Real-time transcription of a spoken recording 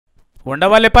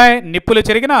ఉండవల్లిపై నిప్పులు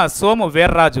చెరిగిన సోము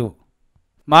వీర్రాజు.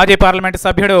 మాజీ పార్లమెంటు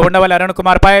సభ్యుడు ఉండవల్లి అరుణ్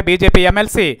కుమార్పై బీజేపీ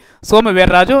ఎమ్మెల్సీ సోము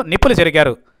వీర్రాజు నిప్పులు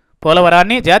చెరిగారు.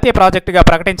 పోలవరాన్ని జాతీయ ప్రాజెక్టుగా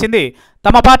ప్రకటించింది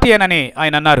తమ పార్టీయేనని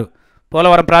ఆయన అన్నారు.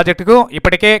 పోలవరం ప్రాజెక్టుకు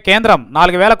ఇప్పటికే కేంద్రం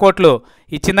 4,000 కోట్లు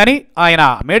ఇచ్చిందని ఆయన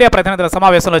మీడియా ప్రతినిధుల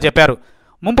సమావేశంలో చెప్పారు.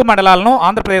 ముంపు మండలాలను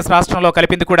ఆంధ్రప్రదేశ్ రాష్ట్రంలో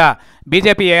కలిపింది కూడా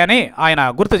బీజేపీయే అని ఆయన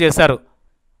గుర్తు చేశారు.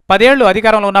 10 ఏళ్లు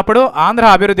అధికారంలో ఉన్నప్పుడు ఆంధ్ర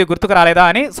అభివృద్ధి గుర్తుకు రాలేదా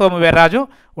అని సోము వీర్రాజు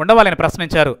ఉండవల్లిని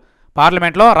ప్రశ్నించారు.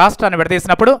 పార్లమెంట్లో రాష్ట్రాన్ని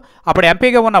విడదీసినప్పుడు అప్పుడు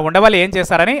ఎంపీగా ఉన్న ఉండవల్లి ఏం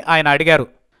చేశారని ఆయన అడిగారు.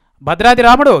 భద్రాద్రి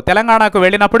రాముడు తెలంగాణకు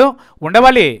వెళ్ళినప్పుడు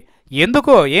ఉండవల్లి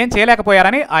ఎందుకు ఏం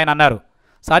చేయలేకపోయారని ఆయన అన్నారు.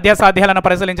 సాధ్యాసాధ్యాలను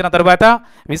పరిశీలించిన తరువాత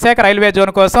విశాఖ రైల్వే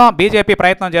జోన్ కోసం బీజేపీ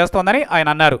ప్రయత్నం చేస్తోందని ఆయన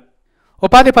అన్నారు.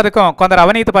 ఉపాధి పథకం కొందరు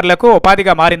అవినీతి పరులకు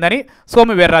ఉపాధిగా మారిందని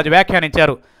సోము వీర్రాజు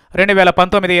వ్యాఖ్యానించారు.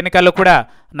 2019 ఎన్నికల్లో కూడా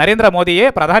నరేంద్ర మోదీయే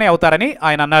ప్రధాని అవుతారని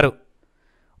ఆయన అన్నారు.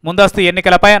 ముందస్తు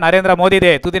ఎన్నికలపై నరేంద్ర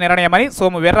మోదీదే తుది నిర్ణయమని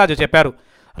సోము వీర్రాజు చెప్పారు.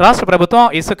 రాష్ట్ర ప్రభుత్వం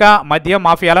ఇసుక, మద్యం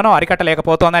మాఫియాలను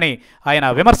అరికట్టలేకపోతోందని ఆయన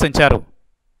విమర్శించారు.